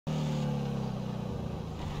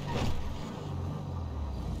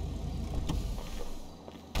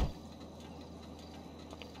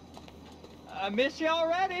I miss you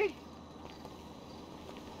already.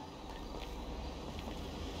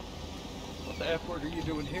 What the F word are you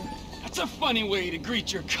doing here? That's a funny way to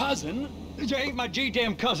greet your cousin. You ain't my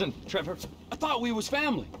G-damn cousin, Trevor. I thought we was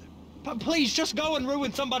family. Please, just go and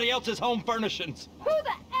ruin somebody else's home furnishings. Who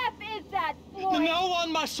the F is that, Floyd? No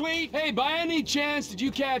one, my sweet. Hey, by any chance, did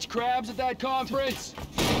you catch crabs at that conference?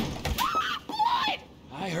 Floyd!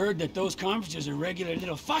 I heard that those conferences are regular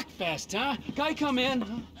little fuckfest, huh? Can I come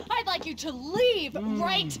in? I'd like you to leave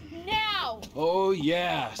right now. Oh,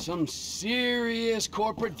 yeah, some serious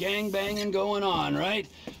corporate gangbanging going on, right?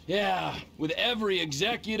 Yeah, with every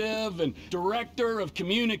executive and director of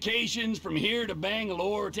communications from here to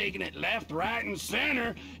Bangalore taking it left, right, and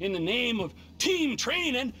center in the name of team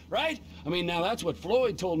training, right? I mean, now that's what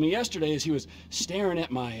Floyd told me yesterday as he was staring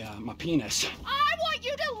at my penis. I want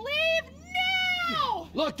you to leave now!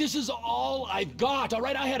 Look, this is all I've got, all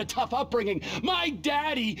right? I had a tough upbringing. My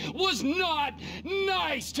daddy was not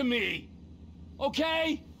nice to me,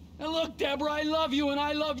 okay? And look, Deborah, I love you, and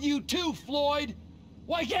I love you too, Floyd.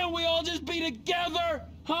 Why can't we all just be together,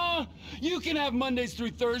 huh? You can have Mondays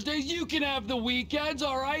through Thursdays, you can have the weekends,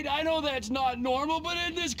 all right? I know that's not normal, but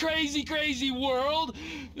in this crazy, crazy world,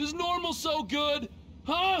 is normal so good,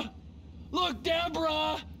 huh? Look,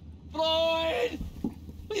 Deborah, Floyd,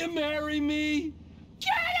 will you marry me? Get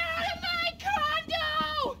out of my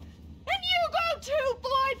condo! And you go too,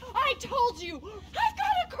 Floyd! I told you! I've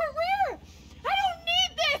got a career! I don't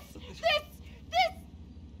need this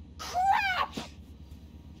crap!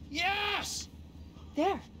 Yes!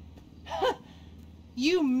 There.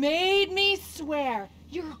 You made me swear.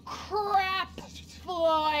 You're crap,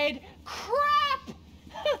 Floyd. Crap!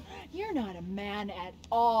 You're not a man at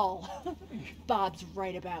all. Bob's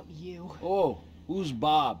right about you. Oh, who's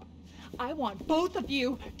Bob? I want both of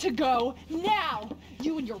you to go now.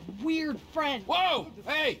 You and your weird friend. Whoa!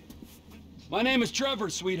 Hey! My name is Trevor,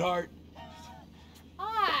 sweetheart.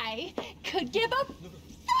 I could give a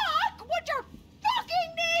fuck what your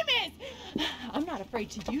fucking name is. I'm not afraid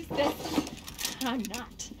to use this. I'm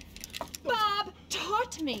not. Bob,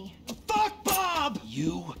 talk to me. Fuck Bob!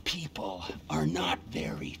 You people are not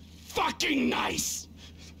very fucking nice!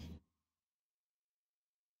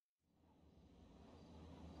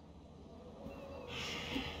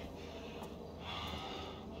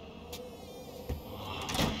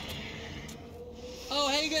 Oh,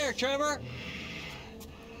 hey there, Trevor.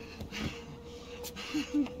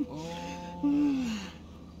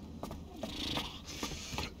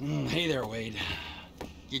 Hey there, Wade.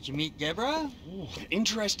 Did you meet Deborah? Ooh,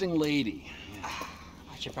 interesting lady.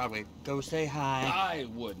 I should probably go say hi. I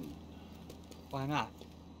wouldn't. Why not?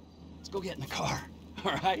 Let's go get in the car,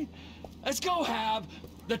 all right? Let's go have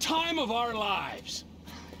the time of our lives.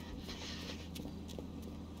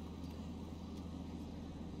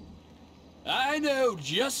 I know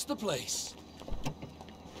just the place.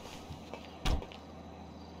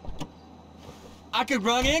 I could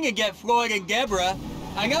run in and get Floyd and Deborah.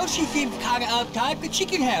 I know she seems kind of uptight, but she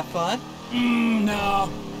can have fun. No,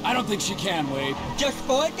 I don't think she can, Wade. Just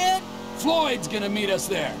Floyd then? Floyd's gonna meet us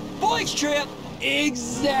there. Boys trip!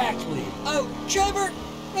 Exactly. Oh, Trevor,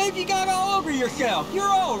 maybe you got all over yourself. You're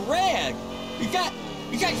all red. You got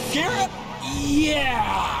syrup?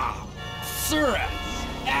 Yeah! Syrup.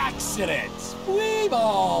 Accidents. We've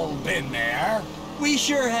all been there. We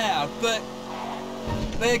sure have, but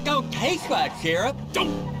it don't taste like syrup.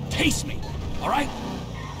 Don't taste me, all right?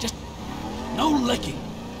 Just no licking.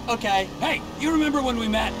 Okay. Hey, you remember when we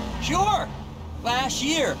met? Sure. Last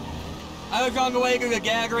year. I was on the way to the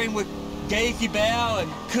gathering with Daisy Bell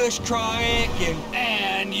and Kush Chronic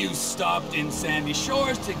And you stopped in Sandy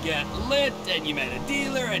Shores to get lit, and you met a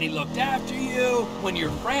dealer, and he looked after you when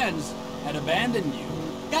your friends had abandoned you.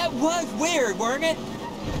 That was weird, weren't it?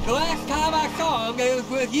 The last time I saw them, it was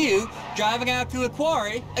with you, driving out to a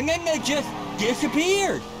quarry, and then they just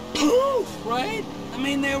disappeared. Poof, right? I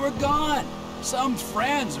mean, they were gone. Some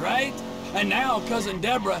friends, right? And now Cousin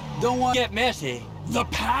Deborah don't want to Get messy. The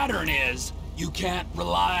pattern is you can't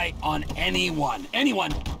rely on anyone.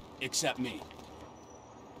 Anyone except me.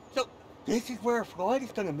 So, this is where Floyd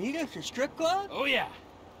is gonna meet us, a strip club? Oh, yeah.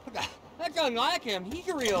 That's unlike him. He's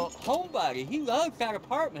a real homebody. He loves that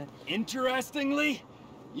apartment. Interestingly,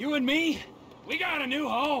 you and me, we got a new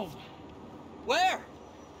home. Where?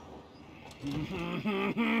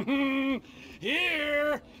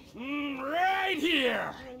 Here. Right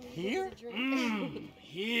here. Here?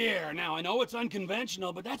 Here. Now, I know it's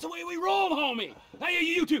unconventional, but that's the way we roll, homie. Hey,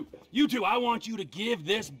 you two, I want you to give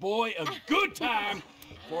this boy a good time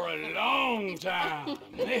for a long time.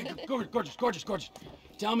 Hey, gorgeous.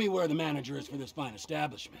 Tell me where the manager is for this fine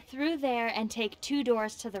establishment. Through there and take 2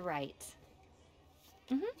 doors to the right.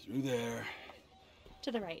 Through there.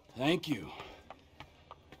 To the right. Thank you.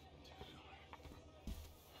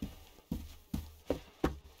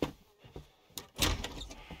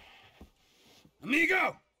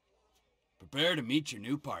 Amigo! Prepare to meet your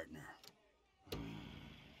new partner.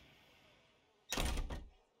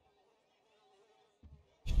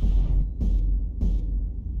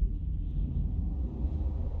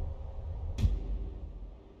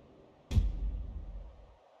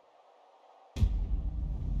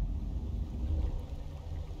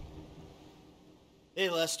 Hey,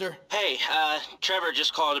 Lester. Hey, Trevor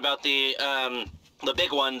just called about the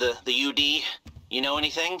big one, the UD. You know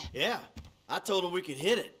anything? Yeah, I told him we could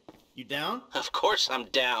hit it. You down? Of course I'm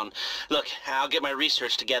down. Look, I'll get my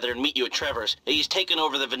research together and meet you at Trevor's. He's taking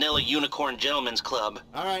over the Vanilla Unicorn Gentlemen's Club.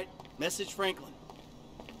 All right, message Franklin.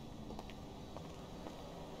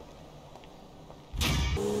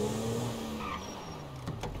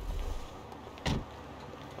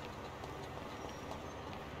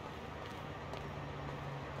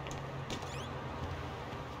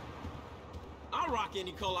 I'll rock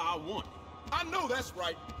any color I want. I know that's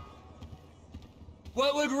right.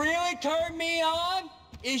 What would really turn me on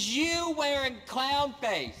is you wearing clown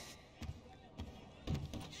face.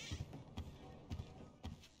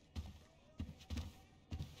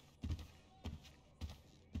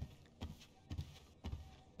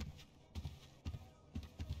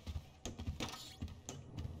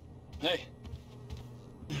 Hey,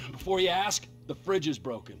 before you ask, the fridge is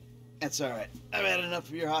broken. That's all right. I've had enough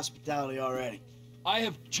of your hospitality already. I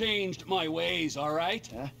have changed my ways, all right?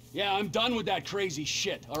 Huh? Yeah, I'm done with that crazy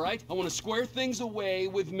shit, all right? I want to square things away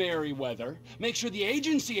with Merryweather, make sure the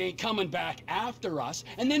agency ain't coming back after us,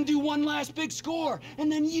 and then do one last big score,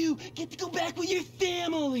 and then you get to go back with your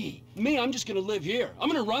family. Me, I'm just gonna live here. I'm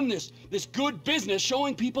gonna run this good business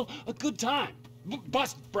showing people a good time.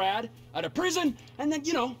 Bust Brad out of prison, and then,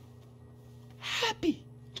 you know, happy.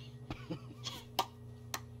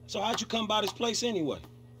 So how'd you come by this place anyway?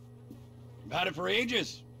 I've had it for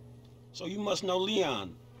ages. So you must know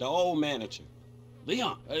Leon, the old manager.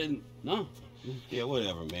 Leon, I didn't know. Yeah,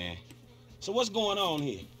 whatever, man. So what's going on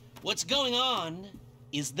here? What's going on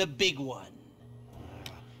is the big one.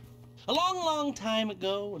 A long, long time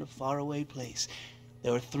ago in a faraway place,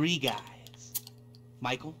 there were 3 guys.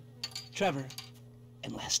 Michael, Trevor,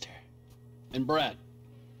 and Lester. And Brad.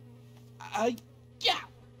 Yeah.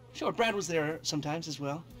 Sure, Brad was there sometimes as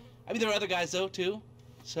well. I mean, there were other guys, though, too.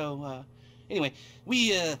 So, anyway,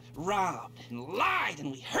 we, robbed and lied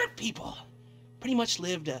and we hurt people. Pretty much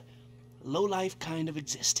lived a low-life kind of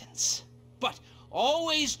existence. But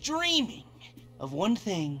always dreaming of one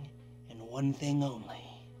thing and one thing only.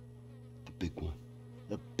 The big one.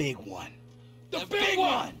 The big one. The big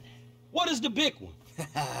one! What is the big one?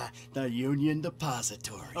 The Union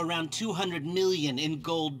Depository. Around 200 million in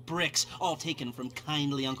gold bricks, all taken from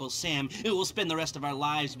kindly Uncle Sam, who will spend the rest of our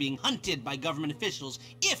lives being hunted by government officials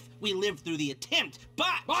if we live through the attempt.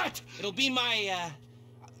 But it'll be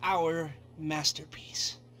our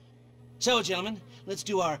masterpiece. So, gentlemen, let's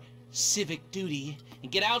do our civic duty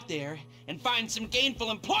and get out there and find some gainful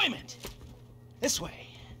employment. This way.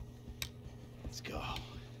 Let's go.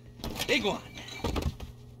 Big one.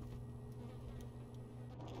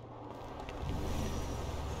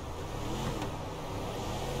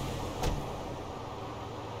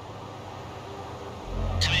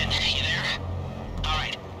 Come in, you there? All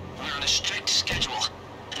right, we're on a strict schedule.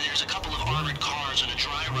 And there's a couple of armored cars on a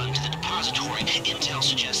dry run to the depository. Intel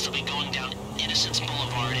suggests they'll be going down Innocence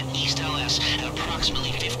Boulevard at East LS at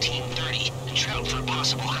approximately 15:30 and trout for a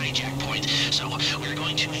possible hijack point. So we're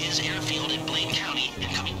going to his airfield in Blaine County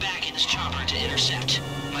and coming back in his chopper to intercept.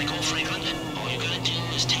 Michael, Franklin, all you gotta do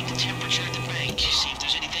is take the temperature at the bank, see if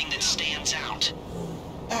there's anything that stands out.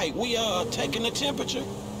 Hey, we taking the temperature?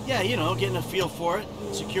 Yeah, you know, getting a feel for it.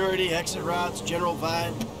 Security, exit routes, general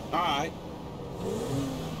vibe. All right.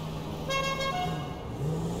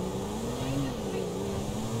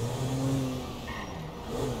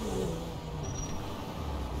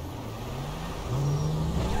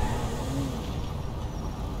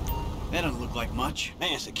 That doesn't look like much.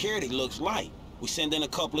 Man, security looks light. We send in a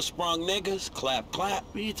couple of sprung niggas, clap, clap.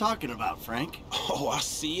 What are you talking about, Frank? Oh, I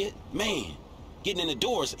see it. Man, getting in the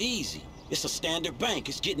door is easy. It's a standard bank.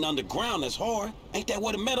 It's getting underground that's hard. Ain't that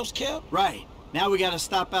where the metal's kept? Right. Now we gotta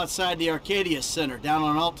stop outside the Arcadia Center down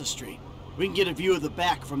on Alta Street. We can get a view of the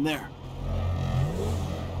back from there.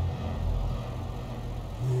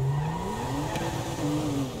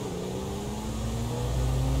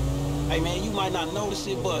 Hey man, you might not notice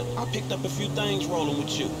it, but I picked up a few things rolling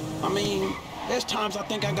with you. I mean, there's times I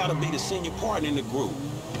think I gotta be the senior partner in the group.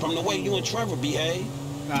 From the way you and Trevor behave.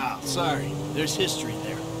 Ah, sorry. There's history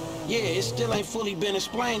there. Yeah, it still ain't fully been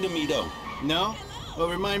explained to me, though. No? Well,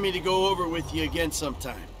 remind me to go over with you again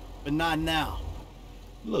sometime. But not now.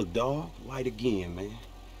 Look, dawg, white again, man.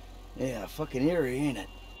 Yeah, fucking eerie, ain't it?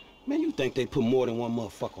 Man, you think they put more than one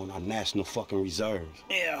motherfucker on our national fucking reserves?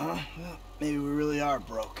 Yeah, huh? Well, maybe we really are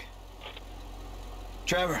broke.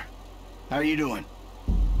 Trevor, how are you doing?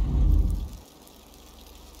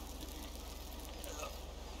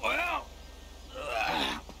 Well,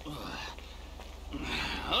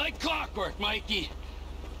 like clockwork, Mikey.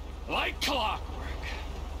 Like clockwork.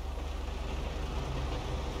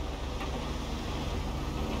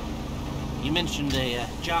 You mentioned a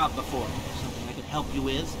job before. Something I could help you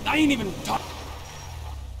with? I ain't even talk.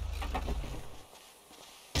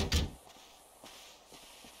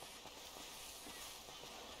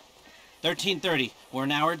 $13:30. We're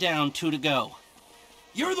an hour down, 2 to go.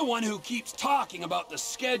 You're the one who keeps talking about the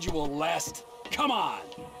schedule, Lest. Come on.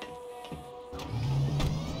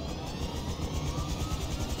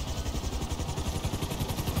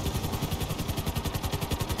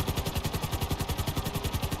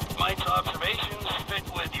 Mike's observations fit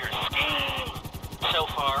with your scheme. So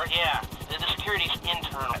far, yeah. The security's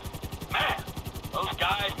internal. Man, those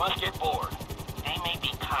guys must get bored. They may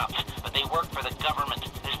be cops, but they work for the government.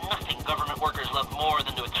 There's nothing government workers love more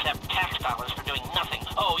than to accept tax dollars for doing nothing.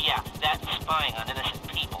 Oh yeah, that's spying on innocent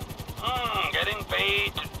people. Getting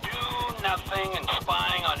paid to do nothing and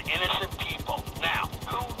spying on innocent people. Now,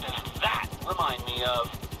 who does that remind me of?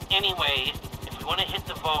 Anyway, if we want to hit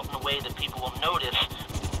the vault in a way that people will notice...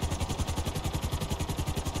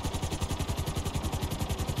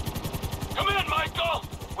 Come in, Michael!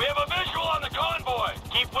 We have a visual on the convoy!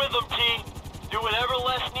 Keep with them, T. Do whatever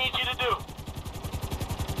Les needs you to do.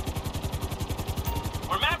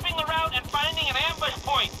 We're mapping the route and finding an ambush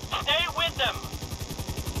point. Stay with them.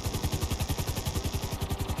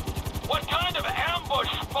 What kind of ambush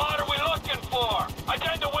spot are we looking for? I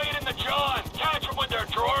tend to wait in the John, catch them with their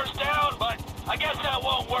drawers down, but I guess that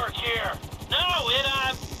won't work here. No, it,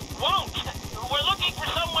 won't. We're looking for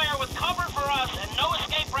somewhere with cover for us and no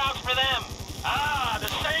escape routes for them. Ah, the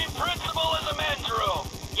same principle as a men's room.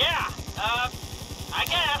 Yeah, I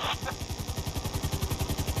guess.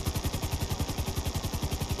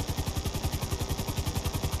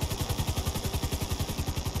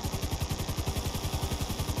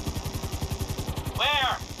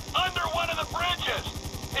 Where? Under one of the bridges.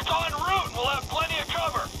 It's en route and we'll have plenty of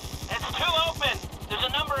cover. It's too open. There's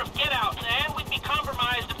a number of get-outs, and we'd be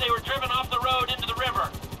compromised if they were driven off the road into the river.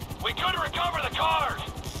 We could recover the cars.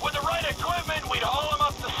 With the right equipment, we'd haul them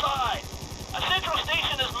up the side. A central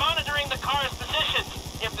station is monitoring the car's position.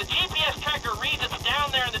 If the GPS tracker reads it's down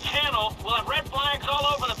there in the channel, we'll have red flags all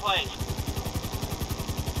over the place.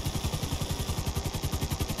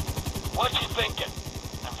 What you thinking?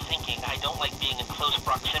 I'm thinking I don't like being in close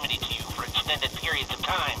proximity to you for extended periods of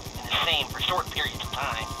time, and the same for short periods of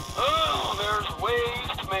time. Oh, there's ways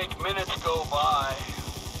to make minutes go by.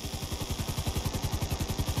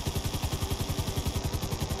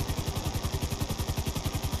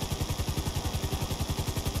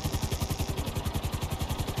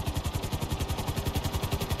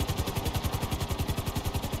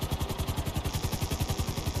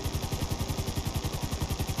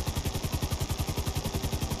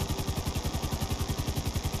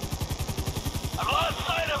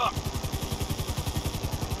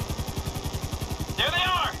 There they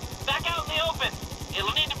are! Back out in the open!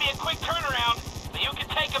 It'll need to be a quick turnaround, but you can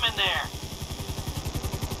take them in there.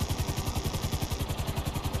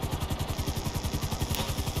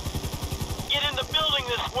 Get in the building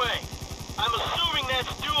this way. I'm assuming that's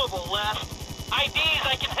doable, Les. IDs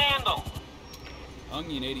I can handle.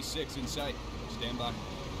 Onion 86 in sight. Stand by.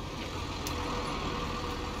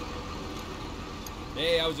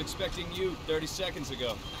 Hey, I was expecting you 30 seconds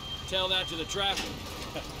ago. Tell that to the traffic.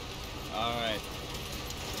 All right.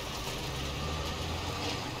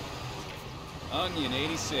 Onion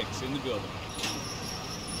 86 in the building.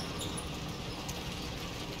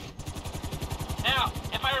 Now,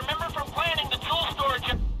 if I remember from planning the tool storage...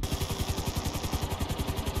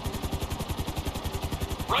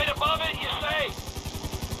 Right above it, you say?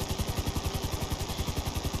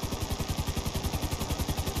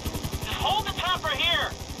 Just hold the chopper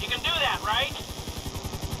here. You can do that, right?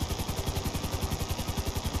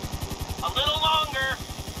 A little longer.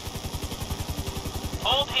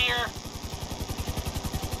 Hold here.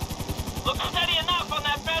 Looks steady enough on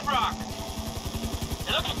that bedrock.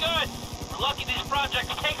 It looks good. We're lucky these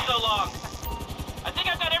projects take so long. I think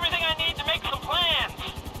I've got everything I need to make some plans.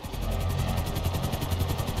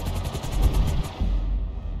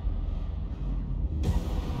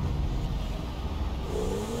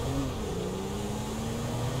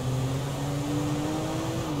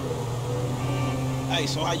 Hey,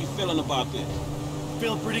 so how you feeling about this?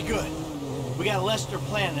 Feel pretty good. We got Lester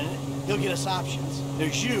planning it. He'll get us options.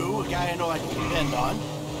 There's you, a guy I know I can depend on.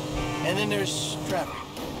 And then there's Trevor.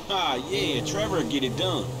 Ah, yeah, Trevor will get it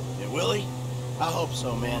done. Yeah, will he? I hope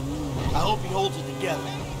so, man. I hope he holds it together.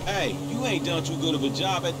 Hey, you ain't done too good of a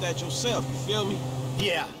job at that yourself, you feel me?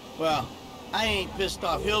 Yeah, well, I ain't pissed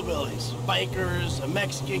off hillbillies, bikers, a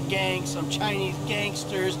Mexican gang, some Chinese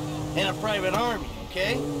gangsters, and a private army,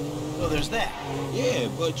 okay? So there's that. Yeah,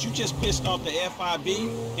 but you just pissed off the FIB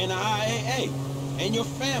and the IAA. And your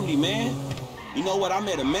family, man. You know what, I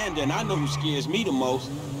met Amanda and I know who scares me the most.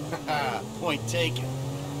 Point taken.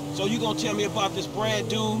 So you gonna tell me about this Brad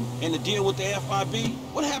dude and the deal with the FIB?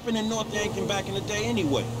 What happened in North Yankton back in the day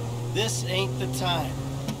anyway? This ain't the time.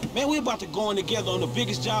 Man, we about to go in together on the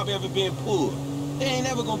biggest job ever been pulled. There ain't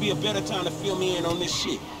ever gonna be a better time to fill me in on this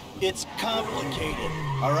shit. It's complicated,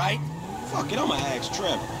 all right? Fuck it, I'ma ask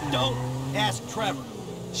Trevor. Don't ask Trevor.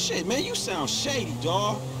 Shit, man, you sound shady,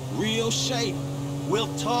 dawg. Real shady. We'll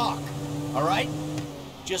talk, all right?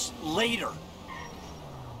 Just later.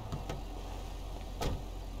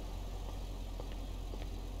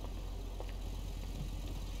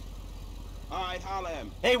 All right, holla at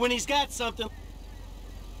me. Hey, when he's got something...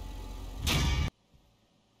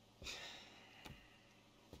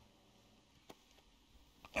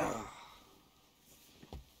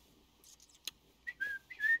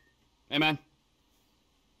 Hey, man.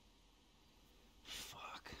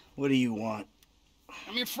 Fuck. What do you want?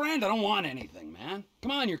 I'm your friend. I don't want anything, man.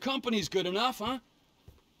 Come on, your company's good enough, huh?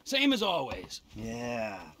 Same as always.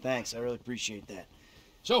 Yeah, thanks. I really appreciate that.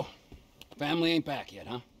 So, family ain't back yet,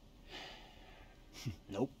 huh?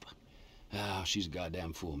 Nope. Oh, she's a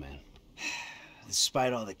goddamn fool, man.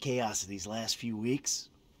 Despite all the chaos of these last few weeks,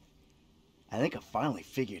 I think I finally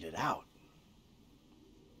figured it out.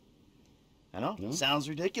 I know, No? sounds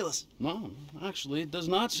ridiculous. No, actually, it does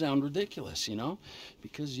not sound ridiculous, you know?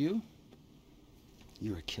 Because you're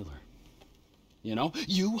a killer. You know?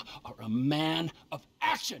 You are a man of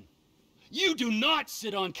action. You do not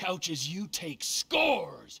sit on couches, you take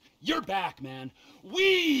scores. You're back, man.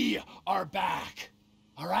 We are back.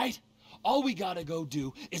 All right? All we gotta go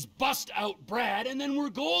do is bust out Brad, and then we're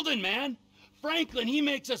golden, man. Franklin, he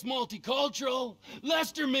makes us multicultural.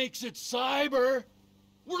 Lester makes it cyber.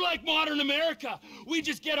 We're like modern America. We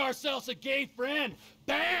just get ourselves a gay friend.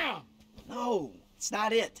 Bam! No, it's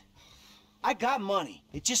not it. I got money.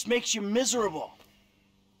 It just makes you miserable.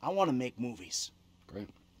 I want to make movies. Great.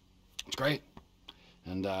 It's great.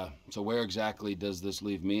 And, so where exactly does this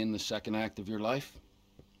leave me in the second act of your life?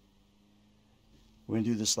 We're gonna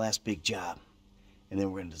do this last big job, and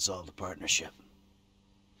then we're gonna dissolve the partnership.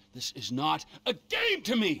 This is not a game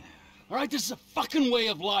to me! All right, this is a fucking way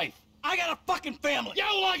of life. I got a fucking family!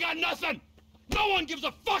 Yeah, well, I got nothing! No one gives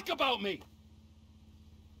a fuck about me!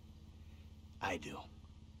 I do.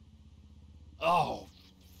 Oh,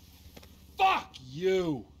 fuck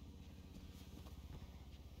you!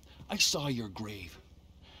 I saw your grave.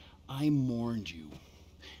 I mourned you.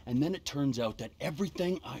 And then it turns out that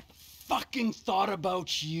everything I fucking thought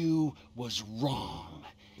about you was wrong.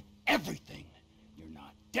 Everything. You're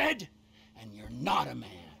not dead, and you're not a man.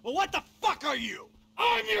 Well, what the fuck are you?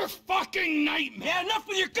 I'm your fucking nightmare! Yeah, enough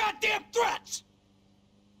with your goddamn threats!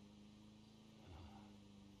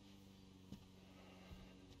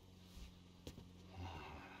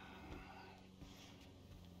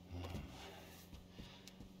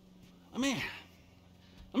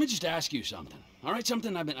 Let me just ask you something, all right?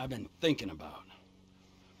 Something I've been thinking about.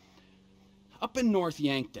 Up in North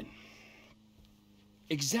Yankton,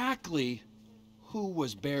 exactly who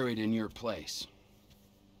was buried in your place?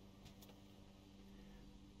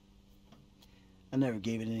 I never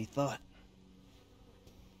gave it any thought.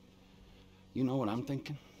 You know what I'm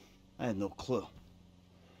thinking? I had no clue.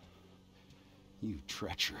 You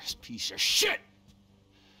treacherous piece of shit!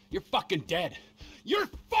 You're fucking dead! You're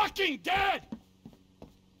fucking dead!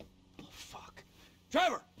 Oh, fuck.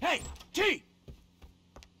 Trevor! Hey! T!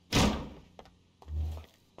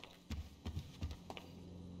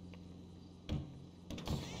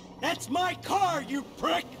 That's my car, you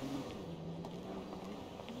prick!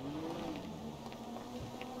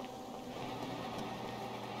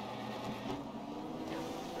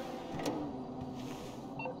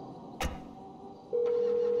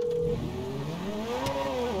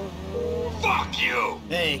 Fuck you!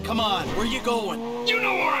 Hey, come on, where you going? You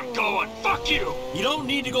know where I'm going! Fuck you! You don't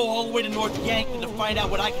need to go all the way to North Yankton to find out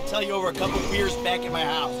what I can tell you over a couple of beers back at my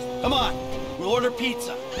house. Come on, we'll order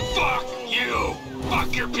pizza. Fuck you!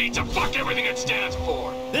 Fuck your pizza! Fuck everything it stands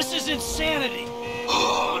for! This is insanity!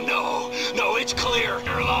 Oh, no! No, it's clear!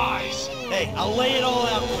 They're lies! Hey, I'll lay it all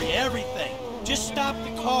out for you, everything. Just stop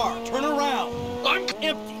the car. Turn around. I'm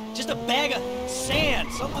empty. Just a bag of sand,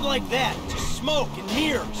 something like that. Just smoke and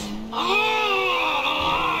mirrors.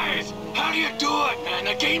 Eyes! How do you do it, man?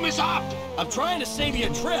 The game is up! I'm trying to save you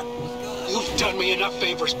a trip. You've done me enough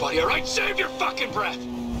favors, buddy, all right? Save your fucking breath!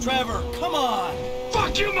 Trevor, come on.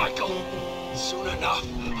 Fuck you, Michael! Soon enough,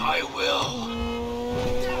 I will.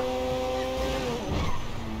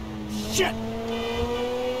 Shit!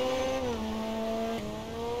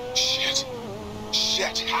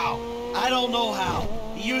 Shit, how? I don't know how.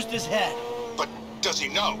 He used his head. But does he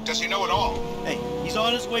know? Does he know at all? Hey, he's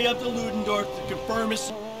on his way up to Ludendorff to confirm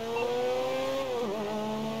his...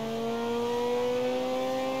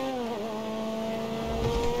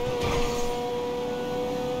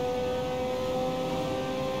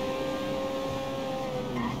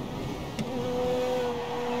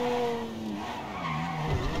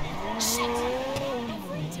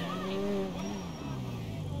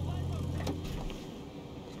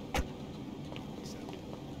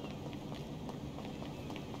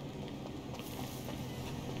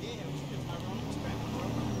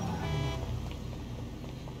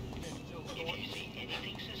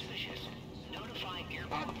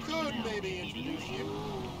 I could maybe introduce you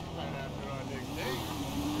right after our next date.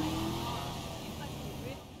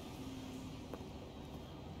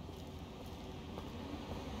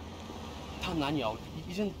 她男友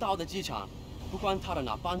已经到了机场，不管他的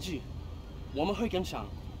哪班机，我们会跟上。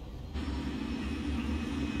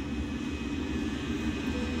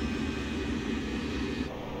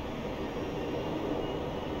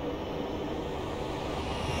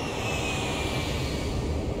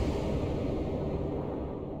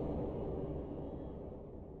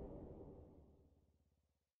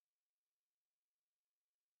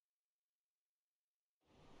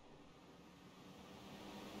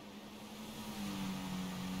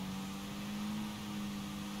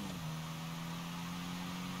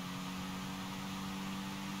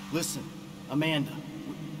Listen, Amanda,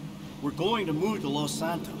 we're going to move to Los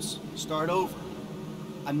Santos. Start over.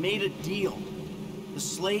 I made a deal. The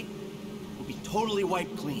slate will be totally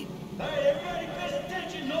wiped clean. Hey, everybody pays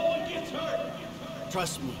attention, no one gets hurt!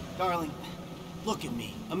 Trust me, darling. Look at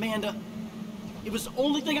me. Amanda, it was the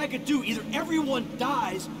only thing I could do. Either everyone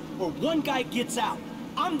dies or one guy gets out.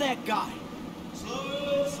 I'm that guy.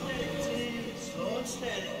 Slow and steady, team. Slow and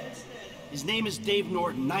steady. His name is Dave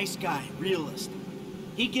Norton. Nice guy, realist.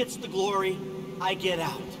 He gets the glory, I get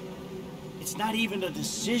out. It's not even a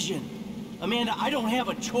decision. Amanda, I don't have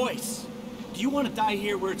a choice. Do you want to die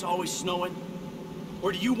here where it's always snowing?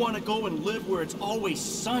 Or do you want to go and live where it's always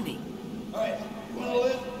sunny? All right, you want to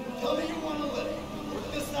live? Tell me you want to live.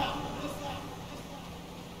 Work this out.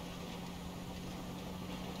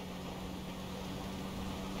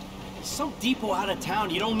 Some depot out of town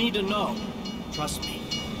you don't need to know. Trust me,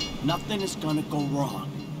 nothing is gonna go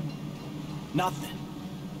wrong. Nothing.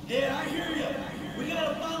 Yeah, I hear you. We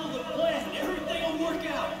gotta follow the plan. Everything will work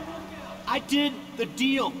out. I did the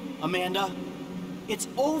deal, Amanda. It's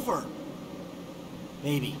over.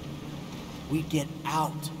 Baby, we get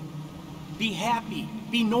out. Be happy.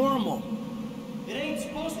 Be normal. It ain't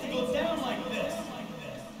supposed to go down like this.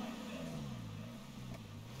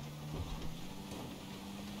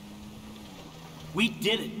 We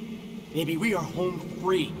did it. Baby, we are home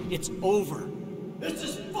free. It's over. This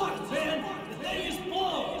is fucked, man. The thing is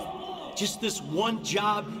blown. Just this one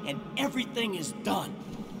job and everything is done.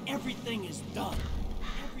 Everything is done.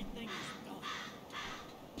 Everything is done.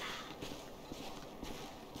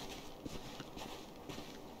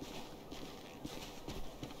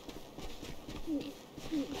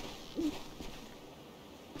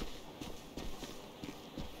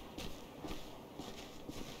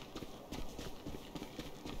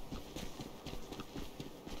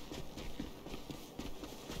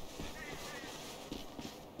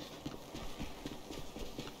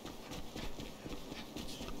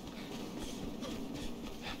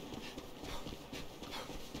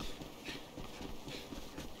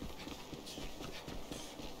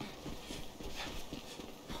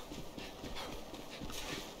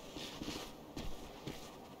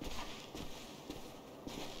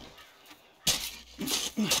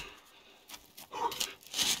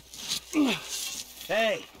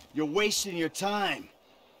 Hey, you're wasting your time.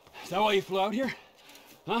 Is that why you flew out here?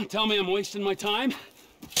 Huh? Tell me I'm wasting my time?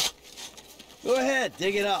 Go ahead,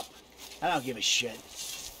 dig it up. I don't give a shit.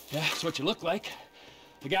 Yeah, that's what you look like.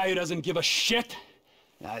 The guy who doesn't give a shit.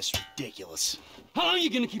 That's ridiculous. How long are you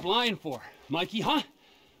gonna keep lying for, Mikey, huh?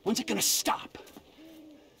 When's it gonna stop?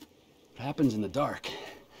 What happens in the dark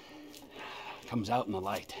comes out in the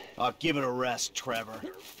light. I'll give it a rest, Trevor.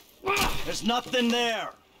 There's nothing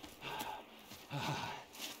there.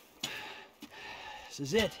 This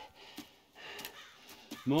is it.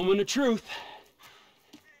 Moment of truth.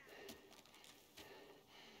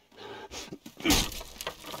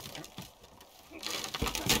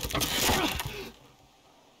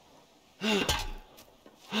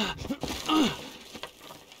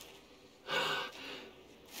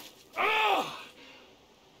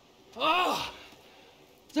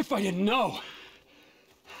 As if I didn't know.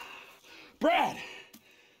 Brad!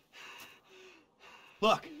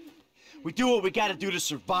 Look, we do what we gotta do to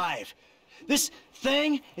survive. This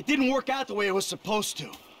thing, it didn't work out the way it was supposed to.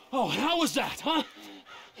 Oh, how was that, huh?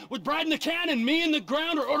 With Brad in the can and me in the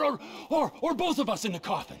ground, or both of us in the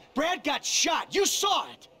coffin? Brad got shot. You saw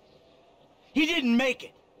it. He didn't make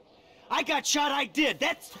it. I got shot. I did.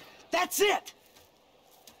 That's it.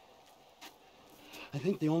 I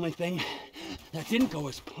think the only thing that didn't go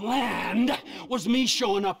as planned was me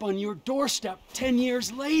showing up on your doorstep 10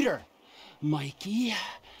 years later. Mikey,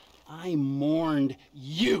 I mourned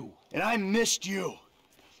you. And I missed you.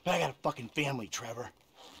 But I got a fucking family, Trevor.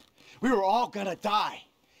 We were all gonna die.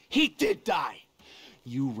 He did die.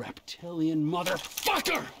 You reptilian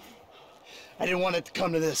motherfucker! I didn't want it to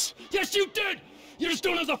come to this. Yes, you did! You just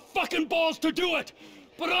don't have the fucking balls to do it!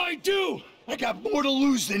 But I do! I got more to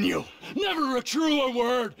lose than you. Never a truer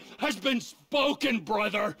word has been spoken,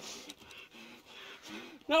 brother.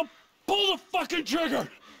 Now pull the fucking trigger!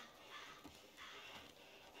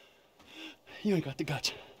 You ain't got the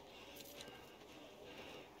guts.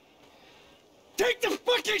 Take the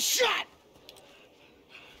fucking shot!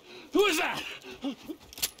 Who is that?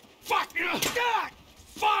 Fuck! God!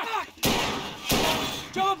 Fuck!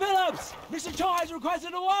 John Phillips! Mr. Cho has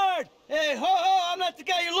requested a word! Hey, ho, I'm not the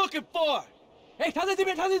guy you're looking for. Hey, 他在这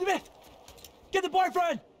边，他在这边 Get the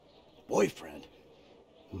boyfriend! Boyfriend?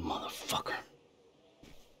 Motherfucker.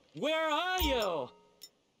 Where are you?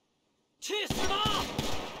 去死吧！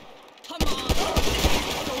他妈的，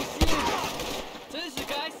狗心！真是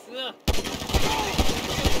该死！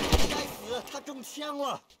该死，他中枪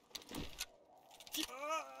了。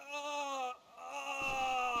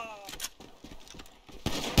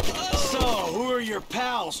So, who are your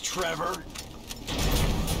pals, Trevor?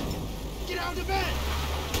 Get out of bed!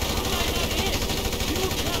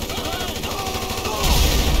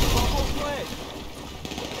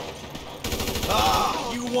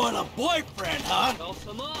 Ah, you want a boyfriend, huh?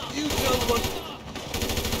 You don't look...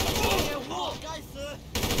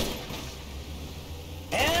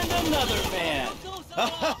 And another man.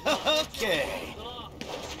 Okay.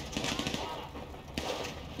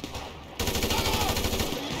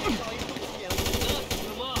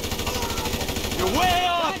 You're way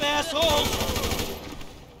off, assholes!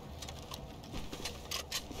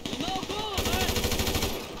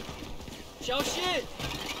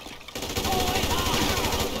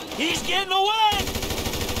 He's getting away!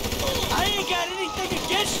 I ain't got anything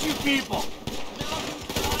against you people!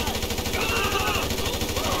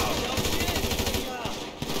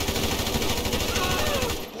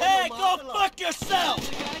 Hey, go fuck yourself!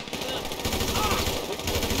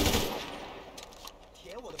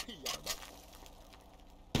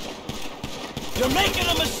 You're making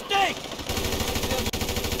a mistake!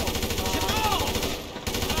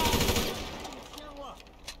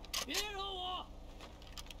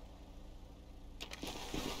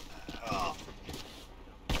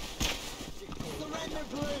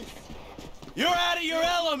 You're out of your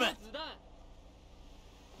element!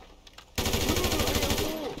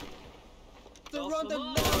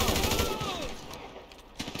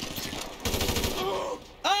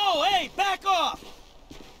 Oh, hey, back off!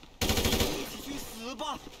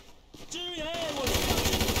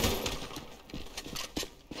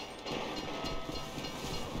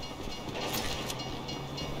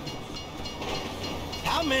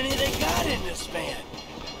 How many they got in this van?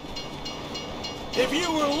 If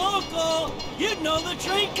you were local, you'd know the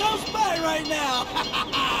train comes by right now.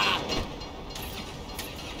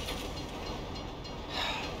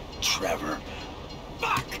 Trevor.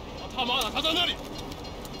 Fuck!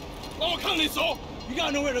 You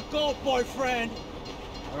got nowhere to go, boyfriend.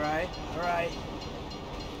 All right.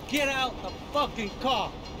 Get out the fucking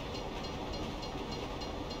car.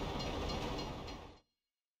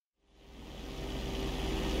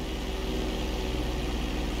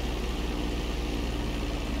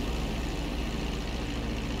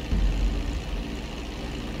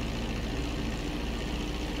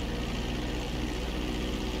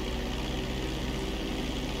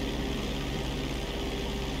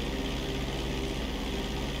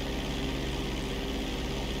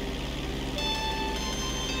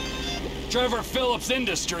 Trevor Phillips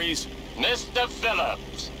Industries. Mr.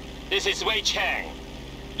 Phillips, this is Wei Chang.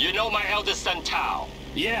 You know my eldest son, Tao.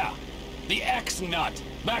 Yeah. The ex-nut.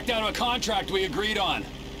 Backed out of a contract we agreed on.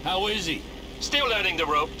 How is he? Still learning the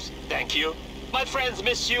ropes, thank you. My friends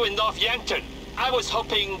miss you in North Yankton. I was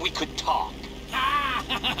hoping we could talk.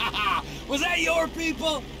 Was that your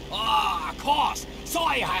people? Ah, of course. So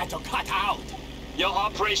I had to cut out. Your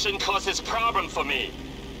operation causes problem for me.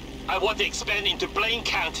 I want to expand into Blaine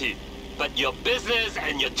County, but your business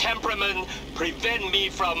and your temperament prevent me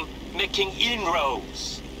from making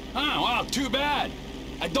inroads. Oh, well, too bad.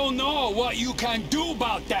 I don't know what you can do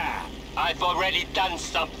about that. I've already done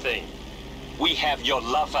something. We have your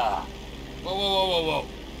lover. Whoa.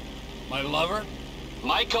 My lover?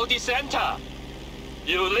 Michael DeSanta.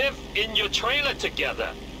 You live in your trailer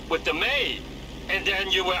together with the maid, and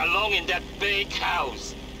then you were alone in that big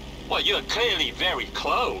house. Well, you're clearly very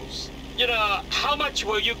close. You know, how much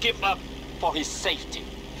will you give up for his safety?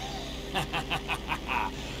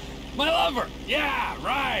 My lover! Yeah,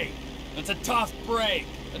 right! That's a tough break.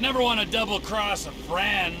 I never want to double-cross a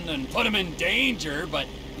friend and put him in danger, but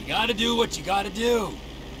you gotta do what you gotta do.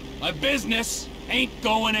 My business ain't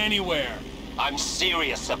going anywhere. I'm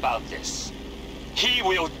serious about this. He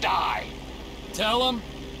will die. Tell him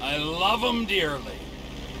I love him dearly.